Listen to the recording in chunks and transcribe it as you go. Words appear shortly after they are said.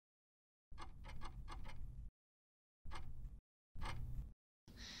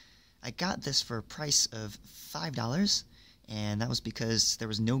I got this for a price of $5, and that was because there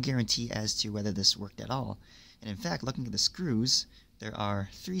was no guarantee as to whether this worked at all. And in fact, looking at the screws, there are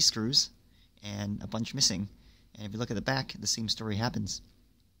 3 screws and a bunch missing. And if you look at the back, the same story happens.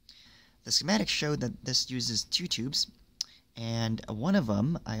 The schematics showed that this uses 2 tubes, and one of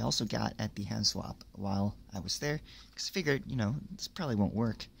them I also got at the hand swap while I was there, because I figured, this probably won't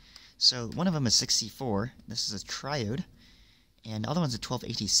work. So one of them is 6C4, this is a triode, and the other one's a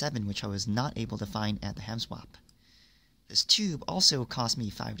 1287, which I was not able to find at the ham swap. This tube also cost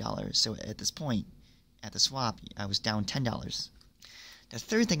me $5, so at this point, at the swap, I was down $10. The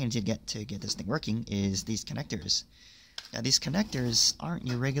third thing I need to get this thing working is these connectors. Now these connectors aren't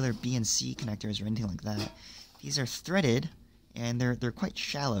your regular BNC connectors or anything like that. These are threaded, and they're quite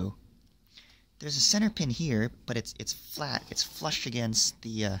shallow. There's a center pin here, but it's flat. It's flush against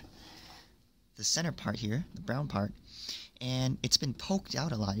the center part here, the brown part, and it's been poked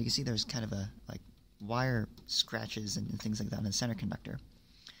out a lot. You can see there's kind of wire scratches and things like that on the center conductor.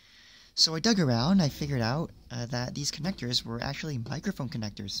 So I dug around. I figured out that these connectors were actually microphone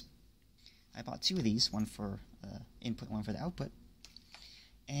connectors. I bought 2 of these, one for input, one for the output,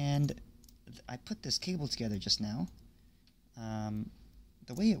 and I put this cable together just now.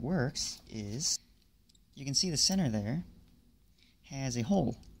 The way it works is, you can see the center there has a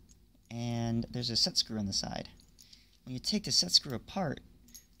hole, and there's a set screw on the side. When you take the set screw apart,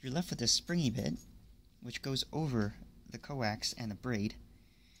 you're left with this springy bit, which goes over the coax and the braid,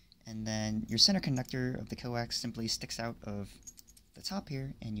 and then your center conductor of the coax simply sticks out of the top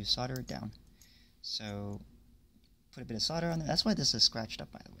here, and you solder it down. So put a bit of solder on there. That's why this is scratched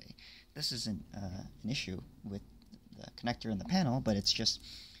up, by the way. This isn't an issue with the connector in the panel, but it's just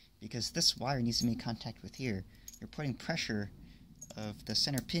because this wire needs to make contact with here. You're putting pressure of the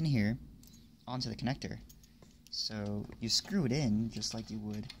center pin here onto the connector. So you screw it in just like you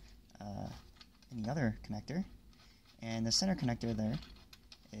would any other connector, and the center connector there,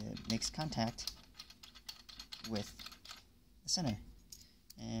 it makes contact with the center.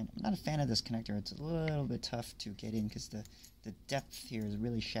 And I'm not a fan of this connector. It's a little bit tough to get in because the depth here is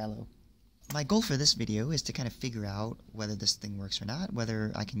really shallow. My goal for this video is to kind of figure out whether this thing works or not,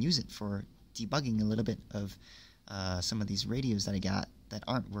 whether I can use it for debugging a little bit of some of these radios that I got that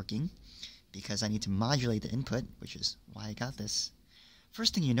aren't working, because I need to modulate the input, which is why I got this.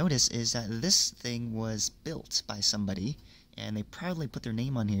 First thing you notice is that this thing was built by somebody, and they proudly put their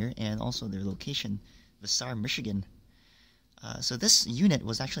name on here and also their location, Vassar, Michigan. So this unit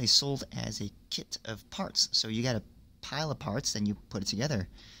was actually sold as a kit of parts, so you got a pile of parts and you put it together.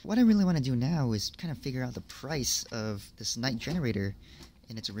 What I really want to do now is kind of figure out the price of this night generator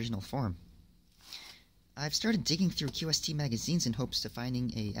in its original form. I've started digging through QST magazines in hopes of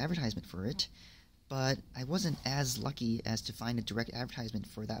finding an advertisement for it, but I wasn't as lucky as to find a direct advertisement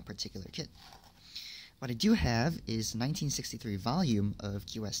for that particular kit. What I do have is 1963 volume of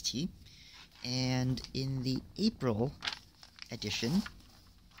QST, and in the April edition,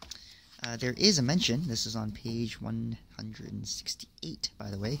 there is a mention, this is on page 168, by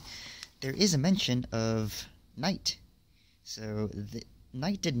the way, there is a mention of night. So the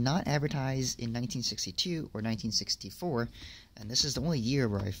night did not advertise in 1962 or 1964, and this is the only year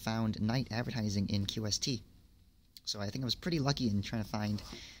where I found night advertising in QST. So I think I was pretty lucky in trying to find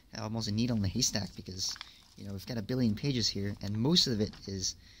almost a needle in a haystack, because we've got a billion pages here, and most of it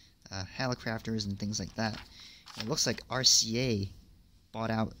is Hallicrafters and things like that. It looks like RCA bought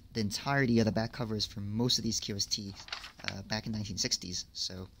out the entirety of the back covers for most of these QST back in the 1960s.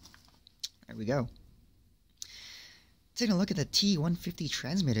 So there we go. Taking a look at the T150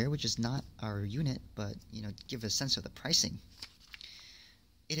 transmitter, which is not our unit, but give a sense of the pricing.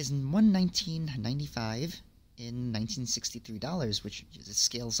 It is $119.95 in $1963, which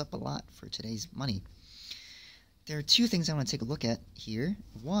scales up a lot for today's money. There are 2 things I want to take a look at here.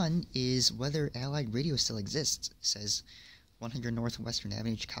 One is whether Allied Radio still exists. It says 100 North Western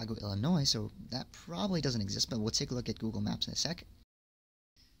Avenue, Chicago, Illinois, so that probably doesn't exist, but we'll take a look at Google Maps in a sec.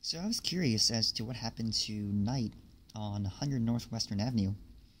 So I was curious as to what happened to night on 100 North Western Avenue.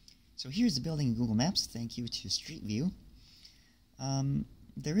 So here's the building in Google Maps, thank you to Street View.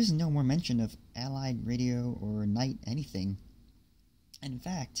 There is no more mention of Allied Radio or night anything. And in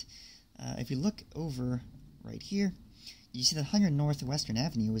fact, if you look over right here, you see that 100 North Western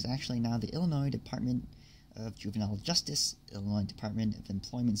Avenue is actually now the Illinois Department of Juvenile Justice, Illinois Department of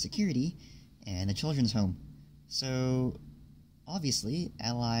Employment Security, and the Children's Home. So obviously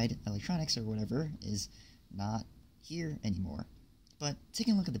Allied Electronics or whatever is not here anymore. But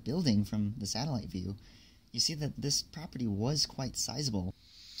taking a look at the building from the satellite view, you see that this property was quite sizable.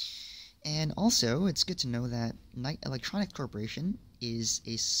 And also, it's good to know that Knight Electronics Corporation is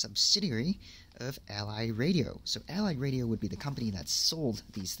a subsidiary of Allied Radio. So Allied Radio would be the company that sold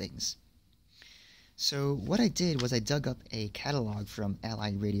these things. So what I did was I dug up a catalog from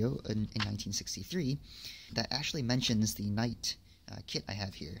Allied Radio in 1963 that actually mentions the Night kit I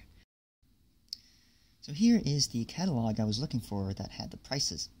have here. So here is the catalog I was looking for that had the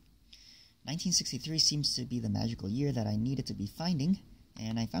prices. 1963 seems to be the magical year that I needed to be finding,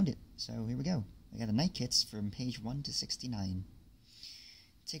 and I found it. So here we go. I got the Night kits from page 1 to 69.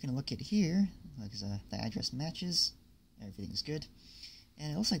 Taking a look at here, like the address matches, everything's good.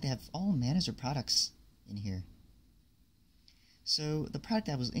 And it looks like they have all manners of products in here. So the product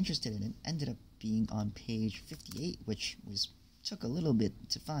I was interested in ended up being on page 58, which took a little bit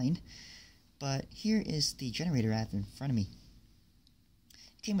to find. But here is the generator I have in front of me.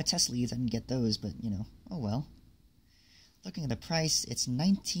 It came with test leads, I didn't get those, but you know, oh well. Looking at the price, it's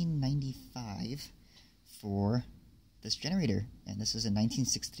 $19.95 for this generator, and this is a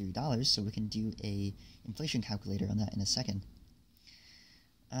 $1963, so we can do a inflation calculator on that in a second.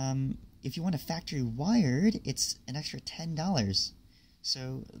 If you want a factory wired, it's an extra $10,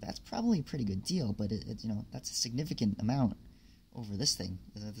 so that's probably a pretty good deal, but you know, that's a significant amount over this thing,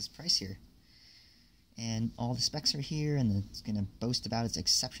 this price here. And all the specs are here, and it's going to boast about its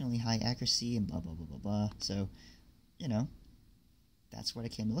exceptionally high accuracy and blah blah blah blah blah. So, you know, that's what I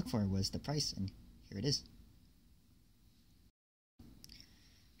came to look for, was the price, and here it is.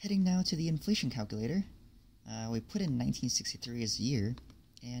 Heading now to the inflation calculator, we put in 1963 as the year,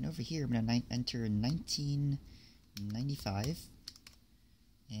 and over here I'm going to enter 1995,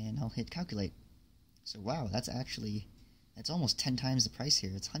 and I'll hit calculate. So wow, that's almost 10 times the price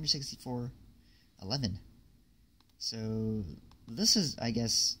here. It's $164.11. So this is, I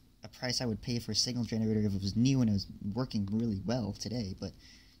guess, a price I would pay for a signal generator if it was new and it was working really well today, but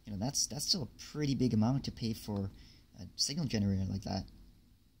you know, that's still a pretty big amount to pay for a signal generator like that.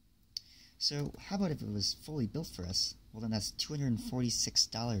 So how about if it was fully built for us? Well, then that's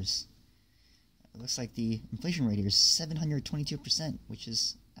 $246. It looks like the inflation rate here is 722%, which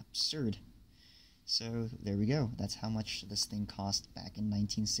is absurd. So there we go. That's how much this thing cost back in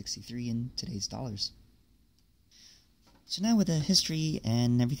 1963 in today's dollars. So now with the history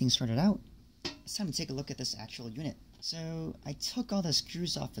and everything sorted out, it's time to take a look at this actual unit. So I took all the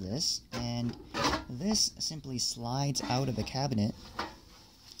screws off of this, and this simply slides out of the cabinet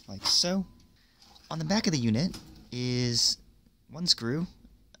like so. On the back of the unit is one screw,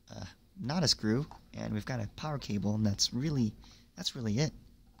 not a screw, and we've got a power cable, and that's really it.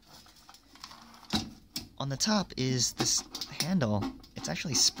 On the top is this handle. It's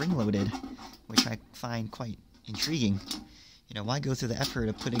actually spring-loaded, which I find quite intriguing. You know, why go through the effort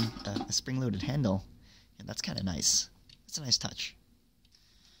of putting a spring-loaded handle? And that's kind of nice. It's a nice touch.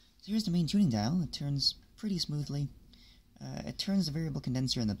 So here's the main tuning dial. It turns pretty smoothly. It turns the variable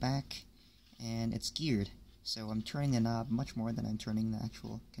condenser in the back, and it's geared. So I'm turning the knob much more than I'm turning the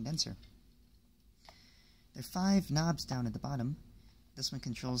actual condenser. There are 5 knobs down at the bottom. This one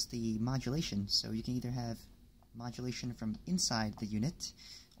controls the modulation, so you can either have modulation from inside the unit,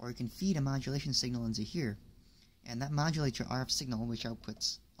 or you can feed a modulation signal into here, and that modulates your RF signal, which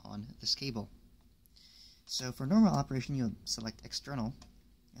outputs on this cable. So for normal operation, you'll select external,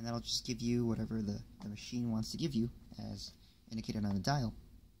 and that'll just give you whatever the machine wants to give you, as indicated on the dial.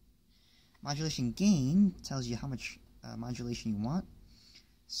 Modulation gain tells you how much modulation you want,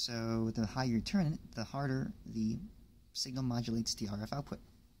 so the higher you turn it, the harder the signal modulates the RF output.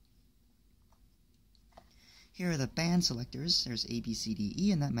 Here are the band selectors. There's A, B, C, D,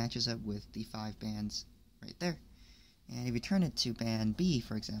 E, and that matches up with the 5 bands right there. And if you turn it to band B,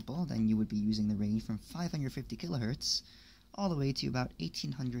 for example, then you would be using the range from 550 kilohertz all the way to about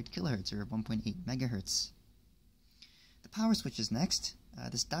 1800 kilohertz, or 1.8 megahertz. The power switch is next.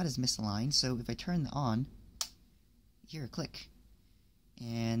 This dot is misaligned, so if I turn it on, you hear a click,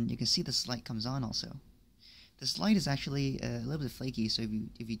 and you can see this light comes on also. This light is actually a little bit flaky, so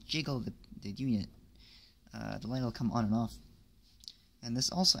if you jiggle the unit, the light will come on and off. And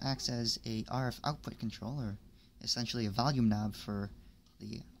this also acts as a RF output control, or essentially a volume knob for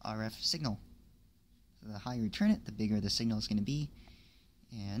the RF signal. So the higher you turn it, the bigger the signal is going to be.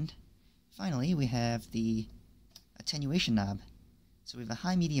 And finally, we have the attenuation knob. So we have a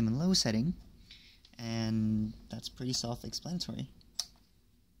high, medium, and low setting, and that's pretty self-explanatory.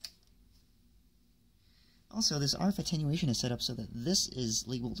 Also, this RF attenuation is set up so that this is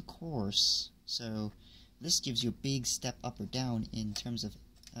labeled coarse, so this gives you a big step up or down in terms of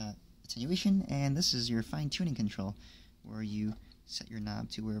attenuation, and this is your fine-tuning control, where you set your knob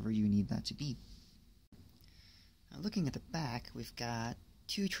to wherever you need that to be. Now, looking at the back, we've got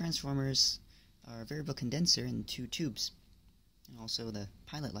 2 transformers, our variable condenser, and 2 tubes. and also the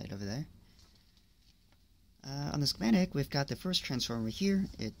pilot light over there. On the schematic, we've got the first transformer here.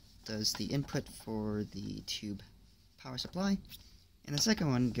 It does the input for the tube power supply, and the second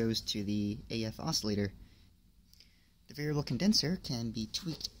one goes to the AF oscillator. The variable condenser can be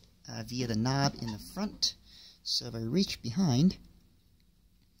tweaked via the knob in the front. So if I reach behind,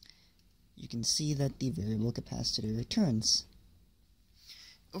 you can see that the variable capacitor turns.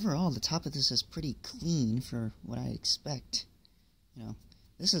 Overall, the top of this is pretty clean for what I expect. You know,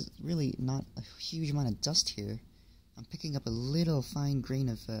 this is really not a huge amount of dust here. I'm picking up a little fine grain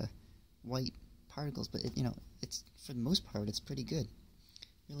of white particles, but it's for the most part, it's pretty good.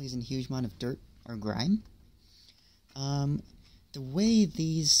 Really isn't a huge amount of dirt or grime. The way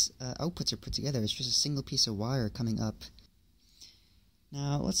these outputs are put together is just a single piece of wire coming up.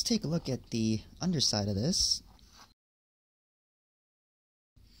 Now let's take a look at the underside of this.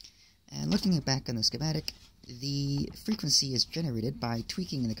 And looking back on the schematic, the frequency is generated by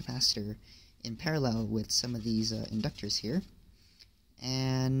tweaking the capacitor in parallel with some of these inductors here.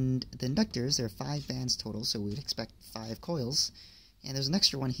 And the inductors, there are 5 bands total, so we would expect 5 coils. And there's an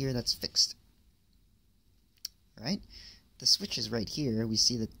extra one here that's fixed. Right? The switches right here, we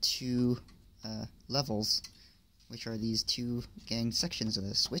see the 2 levels, which are these 2 ganged sections of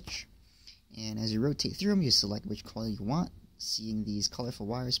the switch. And as you rotate through them, you select which coil you want, seeing these colorful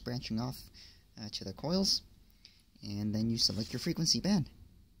wires branching off to the coils. And then you select your frequency band.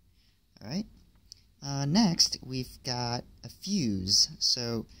 Alright? Next, we've got a fuse.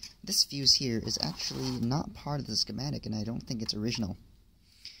 So this fuse here is actually not part of the schematic, and I don't think it's original.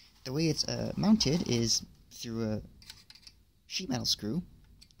 The way it's mounted is through a sheet metal screw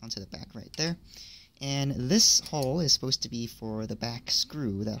onto the back right there, and this hole is supposed to be for the back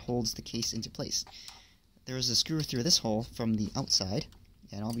screw that holds the case into place. There is a screw through this hole from the outside,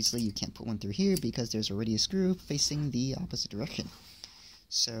 and obviously you can't put one through here because there's already a screw facing the opposite direction.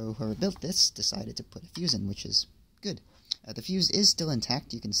 So whoever built this decided to put a fuse in, which is good. The fuse is still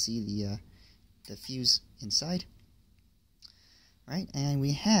intact. You can see the fuse inside. Right, and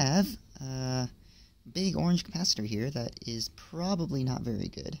we have big orange capacitor here that is probably not very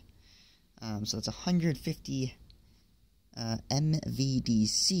good. So that's 150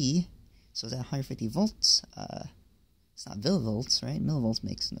 MVDC, so is that 150 volts? It's not millivolts, right? Millivolts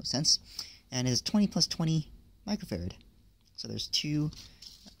makes no sense. And it's 20 plus 20 microfarad. So there's 2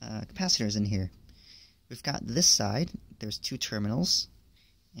 capacitors in here. We've got this side, there's 2 terminals,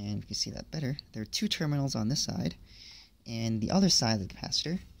 and you can see that better. There are 2 terminals on this side, and the other side of the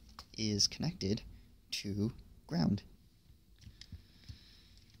capacitor is connected to ground.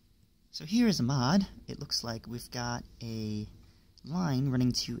 So here is a mod. It looks like we've got a line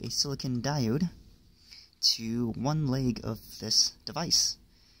running to a silicon diode to one leg of this device.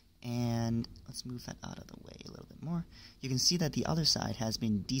 And let's move that out of the way a little bit more. You can see that the other side has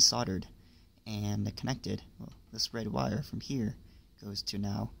been desoldered and connected. Well, this red wire from here goes to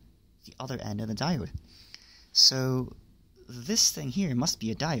now the other end of the diode. So this thing here must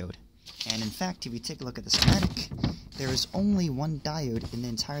be a diode. And in fact, if you take a look at the schematic, there is only one diode in the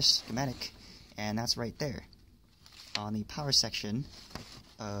entire schematic, and that's right there on the power section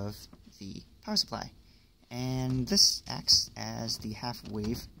of the power supply. And this acts as the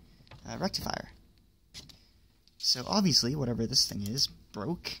half-wave rectifier. So obviously, whatever this thing is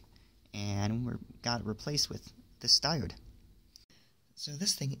broke, and we got it replaced with this diode. So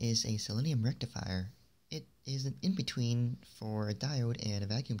this thing is a Selenium Rectifier. It is an in-between for a diode and a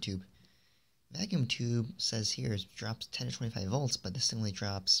vacuum tube. Vacuum tube says here it drops 10 to 25 volts, but this thing only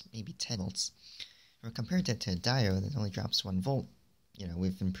drops maybe 10 volts. Or compared to a diode that only drops 1 volt,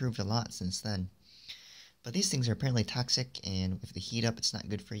 we've improved a lot since then. But these things are apparently toxic, and if they heat up, it's not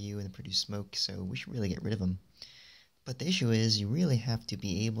good for you and they produce smoke, so we should really get rid of them. But the issue is you really have to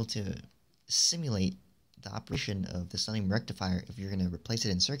be able to simulate the operation of the Selenium Rectifier if you're going to replace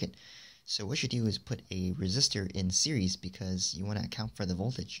it in circuit. So what you do is put a resistor in series because you want to account for the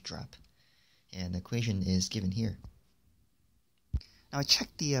voltage drop. And the equation is given here. Now I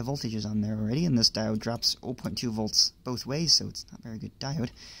checked the voltages on there already, and this diode drops 0.2 volts both ways, so it's not a very good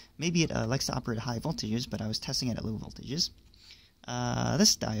diode. Maybe it likes to operate at high voltages, but I was testing it at low voltages.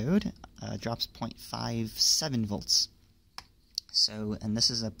 This diode drops 0.57 volts. So, and this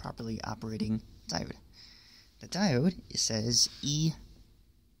is a properly operating diode. The diode, it says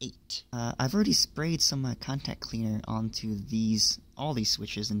E8. I've already sprayed some contact cleaner onto all these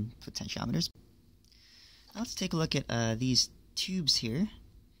switches and potentiometers. Now let's take a look at these tubes here.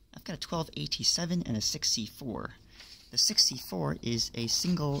 I've got a 12AT7 and a 6C4. The 6C4 is a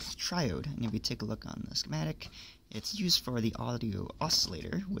single triode, and if you take a look on the schematic, it's used for the audio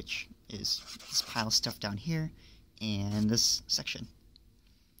oscillator, which is this pile of stuff down here, and this section.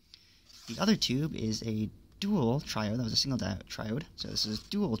 The other tube is a dual triode. That was a single triode. So this is a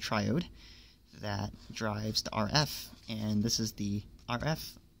dual triode that drives the RF, and this is the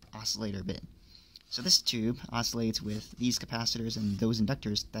RF oscillator bit. So this tube oscillates with these capacitors and those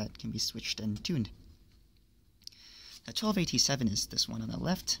inductors that can be switched and tuned. The 12AT7 is this one on the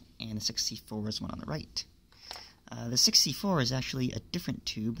left, and the 6C4 is one on the right. The 6C4 is actually a different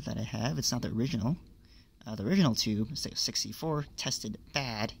tube that I have. It's not the original. The original tube, 6C4, tested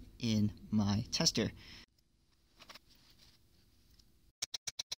bad in my tester.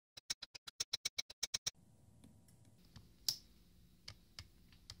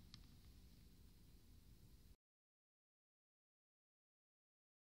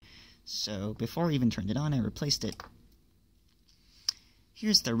 So before I even turned it on, I replaced it.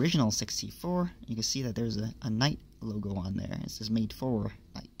 Here's the original 6C4. You can see that there's a night logo on there. It says made for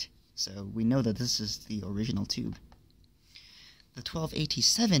night. So we know that this is the original tube. The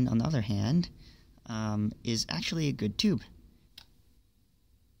 12AT7, on the other hand, is actually a good tube.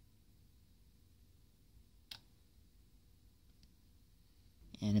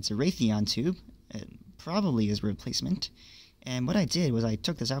 And it's a Raytheon tube. It probably is a replacement. And what I did was I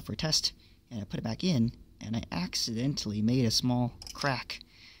took this out for a test, and I put it back in, and I accidentally made a small crack,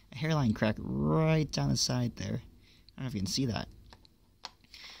 a hairline crack right down the side there. I don't know if you can see that.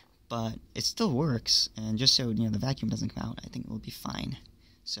 But it still works, and just so the vacuum doesn't come out, I think it will be fine.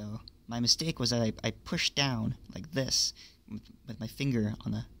 So my mistake was that I pushed down like this with my finger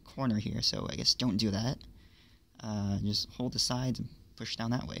on the corner here, so I guess don't do that. Just hold the sides and push down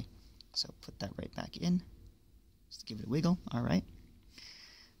that way. So put that right back in. Just give it a wiggle. Alright.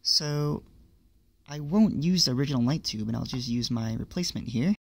 So I won't use the original light tube, and I'll just use my replacement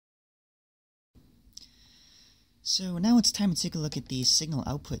here. So now it's time to take a look at the signal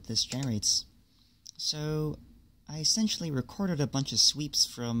output this generates. So I essentially recorded a bunch of sweeps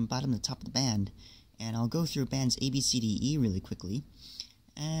from bottom to top of the band, and I'll go through bands A, B, C, D, E really quickly.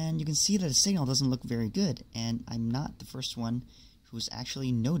 And you can see that the signal doesn't look very good, and I'm not the first one who's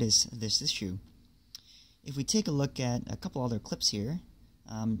actually noticed this issue. If we take a look at a couple other clips here,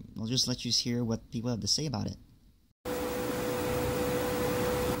 I'll just let you hear what people have to say about it.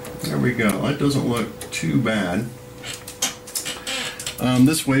 There we go. That doesn't look too bad.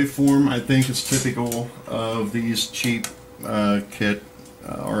 This waveform, I think, is typical of these cheap kit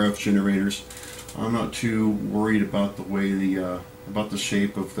RF generators. I'm not too worried about the way the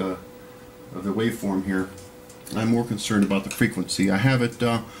shape of the waveform here. I'm more concerned about the frequency. I have it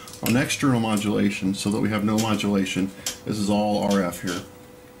on external modulation so that we have no modulation. This is all RF here.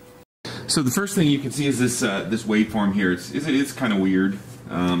 So the first thing you can see is this this waveform here. It's kind of weird.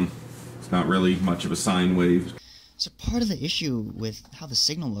 It's not really much of a sine wave. So part of the issue with how the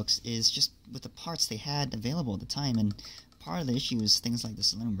signal looks is just with the parts they had available at the time, and part of the issue is things like the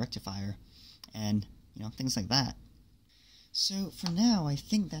Selenium Rectifier and things like that. So for now, I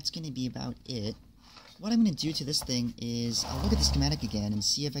think that's going to be about it. What I'm going to do to this thing is I'll look at the schematic again and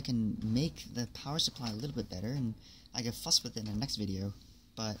see if I can make the power supply a little bit better, and I can fuss with it in the next video.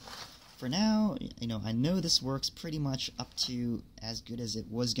 But for now, I know this works pretty much up to as good as it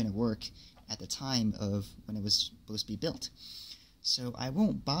was going to work at the time of when it was supposed to be built. So I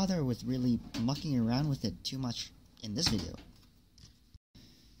won't bother with really mucking around with it too much in this video.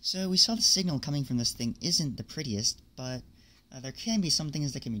 So we saw the signal coming from this thing isn't the prettiest, but there can be some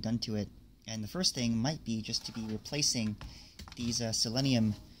things that can be done to it. And the first thing might be just to be replacing these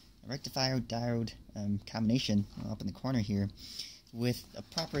Selenium Rectifier diode combination up in the corner here with a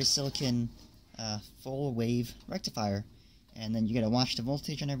proper silicon full wave rectifier. And then you gotta watch the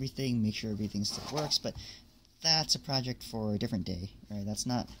voltage and everything, make sure everything still works, but that's a project for a different day, right? That's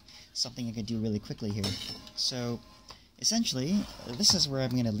not something I could do really quickly here. So essentially, this is where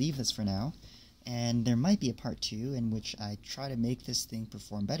I'm gonna leave this for now, and there might be a part 2 in which I try to make this thing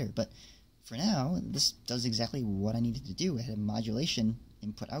perform better, but for now, this does exactly what I needed to do. It had a modulation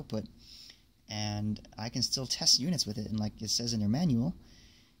input-output, and I can still test units with it, and like it says in their manual,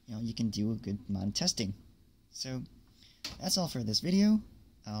 you can do a good amount of testing. So that's all for this video.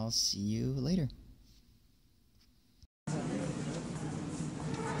 I'll see you later.